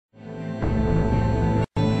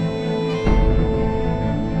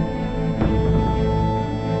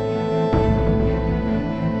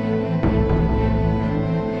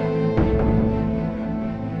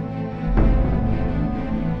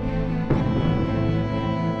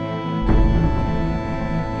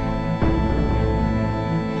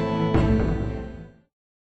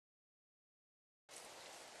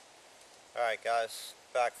Alright guys,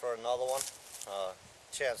 back for another one.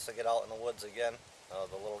 Chance to get out in the woods again.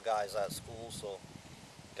 The little guy's at school, so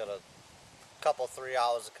got a couple 3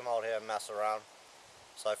 hours to come out here and mess around.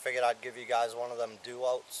 So I figured I'd give you guys one of them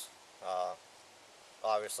do-outs.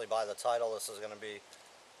 Obviously by the title, this is going to be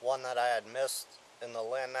one that I had missed in the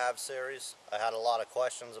Land Nav series. I had a lot of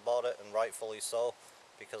questions about it, and rightfully so,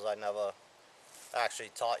 because I never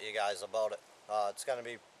actually taught you guys about it. It's going to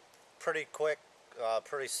be pretty quick,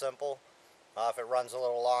 pretty simple. If it runs a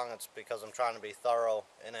little long, it's because I'm trying to be thorough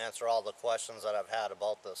and answer all the questions that I've had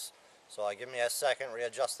about this. So give me a second,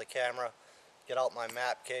 readjust the camera, get out my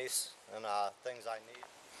map case and things I need.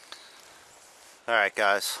 Alright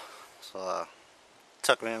guys, so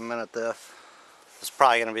took me a minute there. This is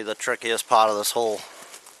probably going to be the trickiest part of this whole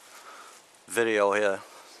video here.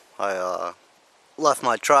 I left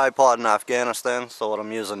my tripod in Afghanistan, so what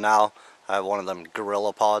I'm using now, I have one of them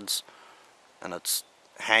gorilla pods, and it's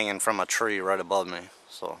hanging from a tree right above me.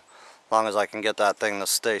 So as long as I can get that thing to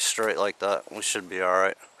stay straight like that, we should be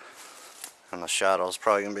alright. And the shadow's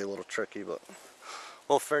probably going to be a little tricky, but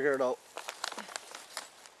we'll figure it out.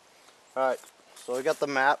 Alright, so we got the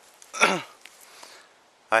map.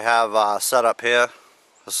 I have set up here.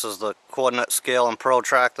 This is the coordinate scale and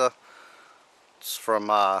protractor. It's from,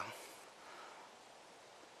 well,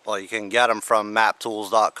 you can get them from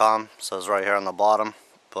maptools.com. It says right here on the bottom.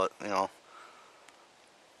 But, you know,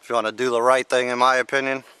 if you want to do the right thing, in my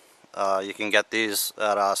opinion, you can get these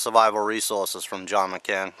at Survival Resources from John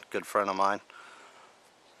McCann, good friend of mine.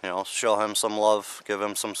 You know, show him some love, give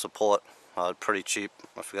him some support. Pretty cheap.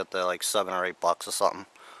 I forget they're like $7 or $8 or something.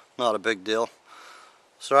 Not a big deal.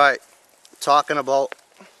 So, right, talking about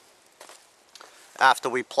after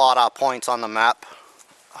we plot our points on the map,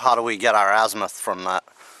 how do we get our azimuth from that?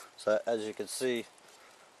 So, as you can see,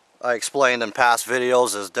 I explained in past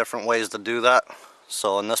videos there's different ways to do that.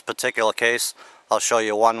 So in this particular case, I'll show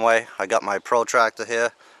you one way. I got my protractor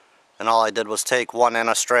here, and all I did was take one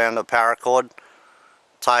inner strand of paracord,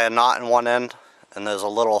 tie a knot in one end, and there's a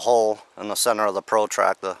little hole in the center of the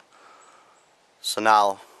protractor. So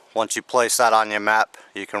now, once you place that on your map,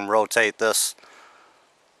 you can rotate this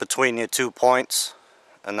between your 2 points,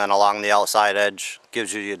 and then along the outside edge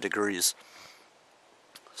gives you your degrees.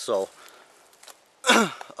 So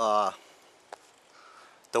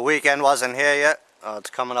the weekend wasn't here yet.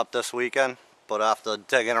 It's coming up this weekend, but after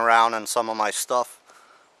digging around in some of my stuff,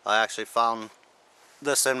 I actually found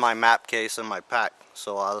this in my map case in my pack.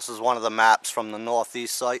 So this is one of the maps from the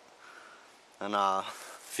northeast site, and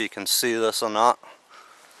if you can see this or not,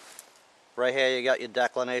 right here you got your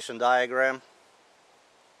declination diagram,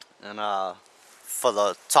 and for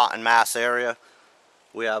the Taunton, Mass area,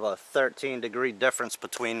 we have a 13-degree difference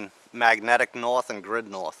between magnetic north and grid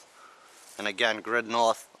north. And again, grid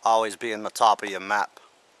north always being the top of your map.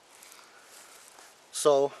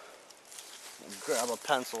 So, grab a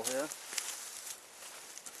pencil here.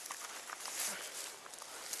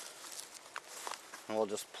 And we'll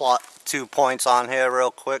just plot 2 points on here real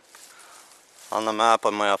quick on the map. I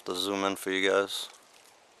might have to zoom in for you guys.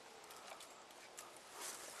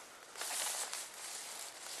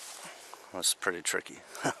 That's pretty tricky.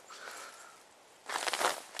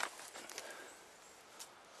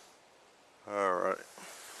 Alright,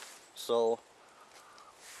 so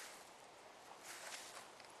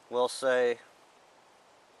we'll say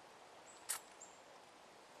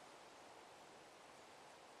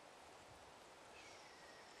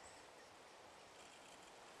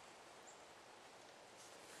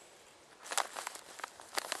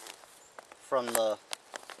from the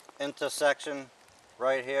intersection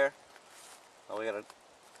right here, we got a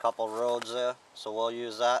couple roads there, so we'll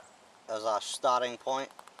use that as our starting point.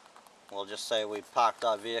 We'll just say we parked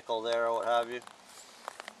our vehicle there or what have you.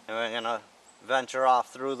 And we're going to venture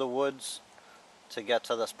off through the woods to get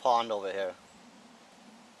to this pond over here.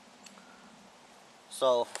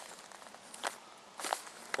 So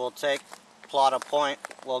we'll plot a point,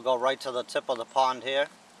 we'll go right to the tip of the pond here.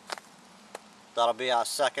 That'll be our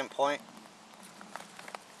second point.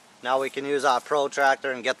 Now we can use our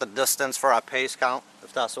protractor and get the distance for our pace count,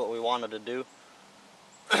 if that's what we wanted to do.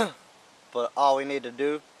 But all we need to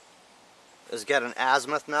do is get an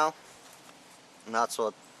azimuth now, and that's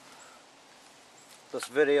what this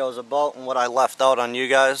video is about and what I left out on you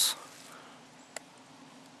guys.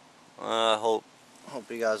 I hope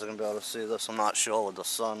you guys are going to be able to see this. I'm not sure with the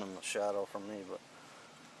sun and the shadow from me, but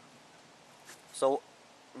so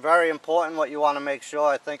very important what you want to make sure.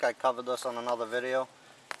 I think I covered this on another video.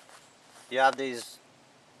 You have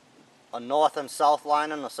a north and south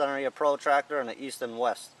line in the center of your protractor, and the east and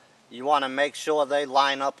west. You want to make sure they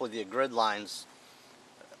line up with your grid lines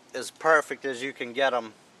as perfect as you can get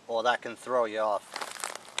them or that can throw you off.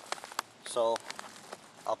 So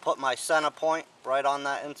I'll put my center point right on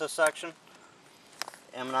that intersection.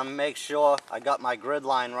 I'm going to make sure I got my grid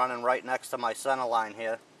line running right next to my center line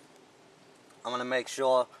here. I'm going to make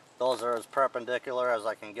sure those are as perpendicular as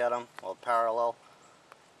I can get them, or parallel.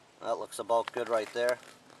 That looks about good right there.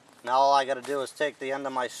 Now all I got to do is take the end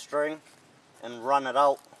of my string and run it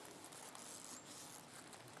out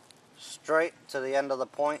straight to the end of the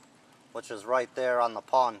point, which is right there on the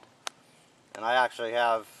pond. And I actually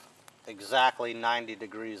have exactly 90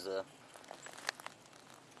 degrees there.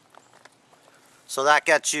 So that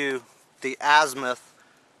gets you the azimuth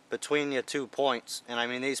between your 2 points. And I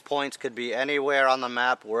mean, these points could be anywhere on the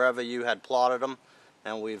map, wherever you had plotted them.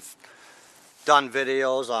 And we've done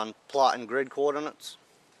videos on plotting grid coordinates.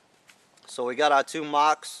 So we got our 2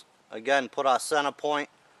 marks. Again, put our center point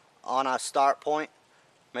on our start point.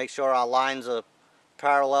 Make sure our lines are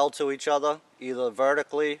parallel to each other, either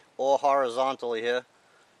vertically or horizontally here.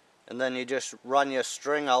 And then you just run your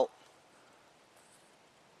string out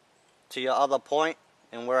to your other point,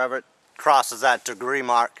 and wherever it crosses that degree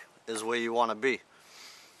mark is where you want to be.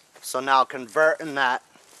 So now converting that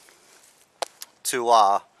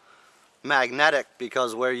to magnetic,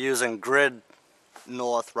 because we're using grid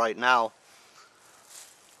north right now.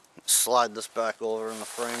 Slide this back over in the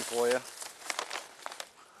frame for you.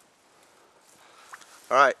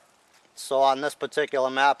 Alright, so on this particular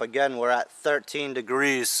map, again, we're at 13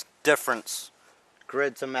 degrees difference,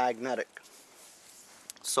 grid to magnetic.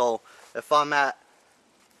 So if I'm at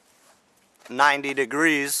 90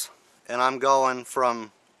 degrees and I'm going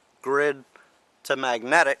from grid to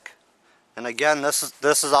magnetic, and again, this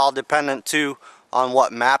is all dependent too on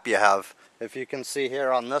what map you have. If you can see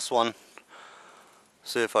here on this one,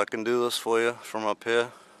 see if I can do this for you from up here.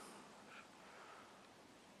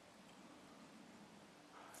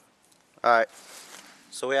 Alright,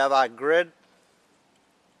 so we have our grid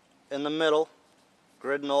in the middle,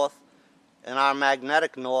 grid north, and our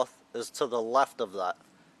magnetic north is to the left of that,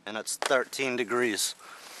 and it's 13 degrees.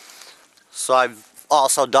 So I've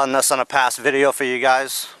also done this on a past video for you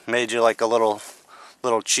guys, made you like a little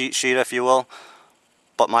cheat sheet, if you will,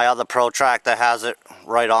 but my other protractor has it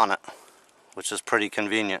right on it, which is pretty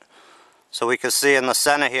convenient. So we can see in the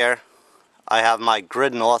center here, I have my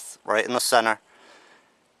grid north right in the center.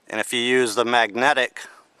 And if you use the magnetic,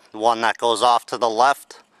 the one that goes off to the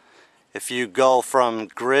left, if you go from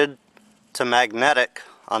grid to magnetic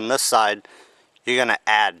on this side, you're going to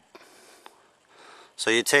add.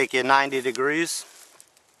 So you take your 90 degrees,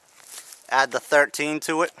 add the 13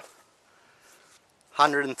 to it,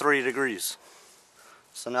 103 degrees.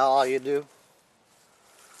 So now all you do,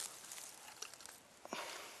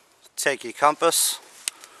 take your compass,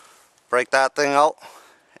 break that thing out,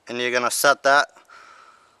 and you're going to set that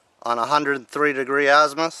on 103 degree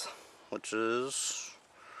azimuth, which is,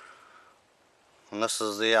 and this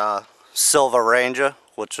is the Silver Ranger,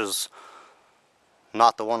 which is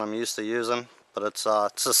not the one I'm used to using, but it's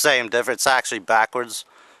the same difference. It's actually backwards.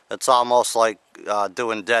 It's almost like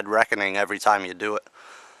doing Dead Reckoning every time you do it.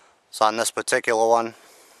 So on this particular one,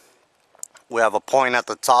 we have a point at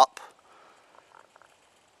the top,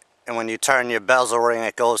 and when you turn your bezel ring,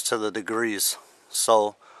 it goes to the degrees.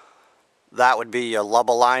 So that would be your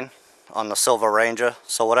level line on the Silver Ranger.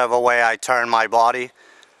 So whatever way I turn my body,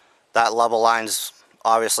 that level line's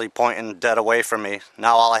obviously pointing dead away from me.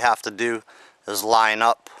 Now all I have to do is line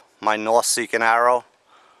up my north-seeking arrow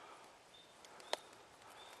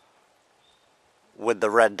with the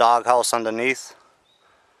red doghouse underneath.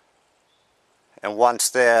 And once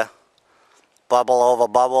they're bubble over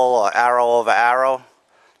bubble or arrow over arrow,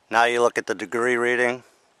 now you look at the degree reading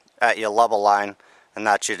at your level line, and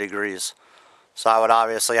that's your degrees. So I would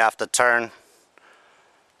obviously have to turn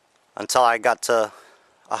until I got to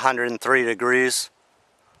 103 degrees,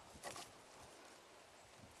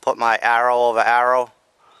 put my arrow over arrow,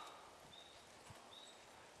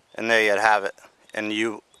 and there you'd have it. And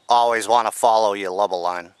you always want to follow your level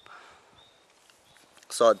line.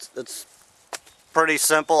 So it's pretty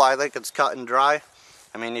simple. I think it's cut and dry.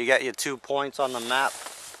 I mean, you get your 2 points on the map.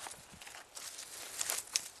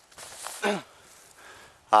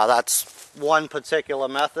 That's one particular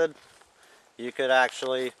method. You could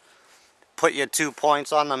actually put your 2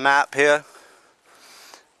 points on the map here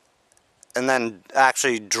and then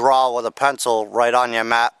actually draw with a pencil right on your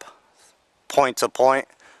map, point to point,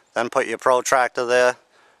 then put your protractor there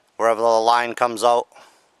wherever the line comes out.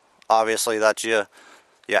 Obviously that's your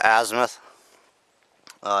azimuth.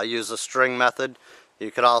 Use the string method.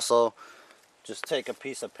 You could also just take a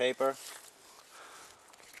piece of paper,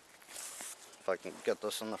 if I can get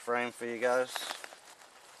this in the frame for you guys.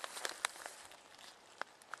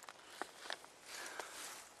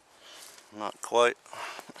 Not quite.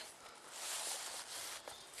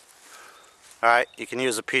 Alright, you can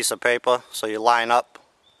use a piece of paper so you line up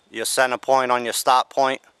your center point on your stop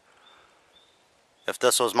point. If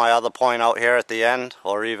this was my other point out here at the end,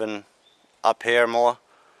 or even up here more,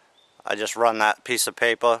 I just run that piece of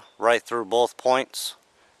paper right through both points,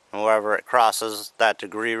 and wherever it crosses that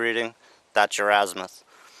degree reading, that's your azimuth.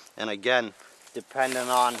 And again, depending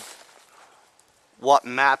on what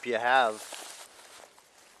map you have,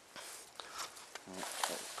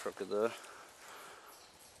 crooked there,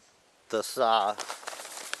 this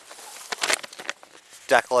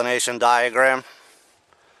declination diagram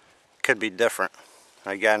could be different.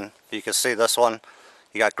 Again, you can see this one,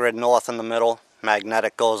 you got grid north in the middle,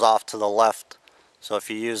 magnetic goes off to the left. So if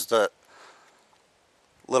you use the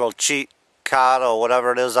little cheat card or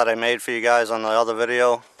whatever it is that I made for you guys on the other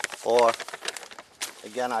video, or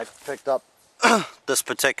again, I picked up this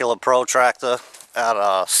particular protractor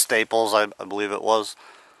at Staples, I believe it was,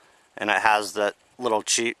 and it has that little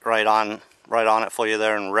cheat right on it for you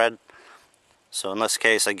there in red. So in this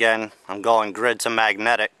case, again, I'm going grid to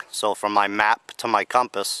magnetic, so from my map to my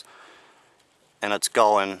compass, and it's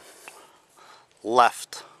going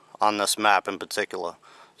left on this map in particular,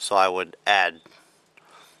 so I would add.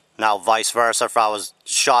 Now vice versa, if I was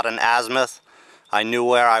shot in azimuth, I knew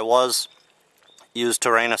where I was, use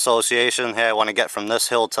terrain association. Hey, I want to get from this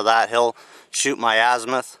hill to that hill, shoot my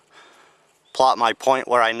azimuth, plot my point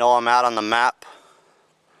where I know I'm at on the map,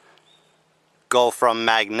 go from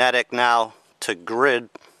magnetic now to grid.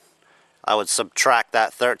 I would subtract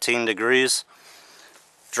that 13 degrees,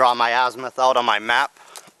 draw my azimuth out on my map,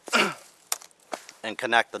 and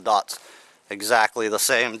connect the dots. Exactly the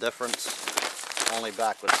same difference, only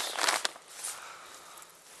backwards.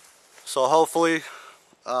 So hopefully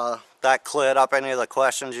that cleared up any of the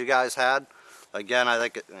questions you guys had. Again, I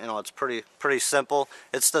think it's pretty simple.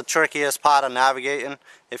 It's the trickiest part of navigating.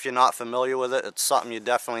 If you're not familiar with it, it's something you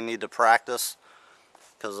definitely need to practice,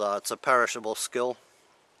 because it's a perishable skill.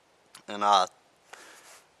 And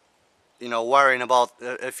worrying about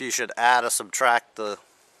if you should add or subtract the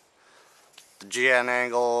GN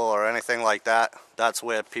angle or anything like that, that's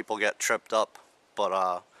where people get tripped up.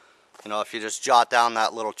 But if you just jot down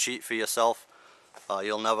that little cheat for yourself,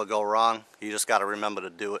 you'll never go wrong. You just got to remember to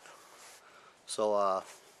do it. So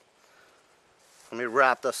let me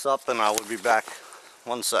wrap this up and I will be back.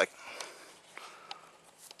 One sec.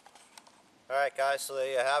 Alright guys, so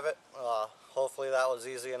there you have it. Hopefully that was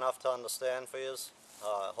easy enough to understand for you.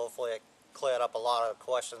 Hopefully it cleared up a lot of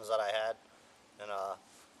questions that I had. And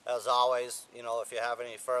as always, if you have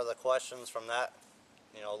any further questions from that,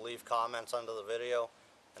 leave comments under the video,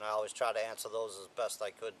 and I always try to answer those as best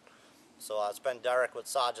I could. So it's been Derek with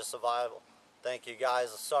Saja Survival. Thank you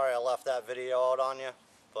guys. Sorry I left that video out on you,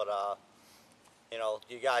 but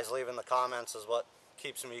you guys leaving the comments is what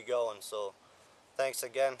keeps me going. So thanks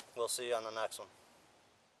again. We'll see you on the next one.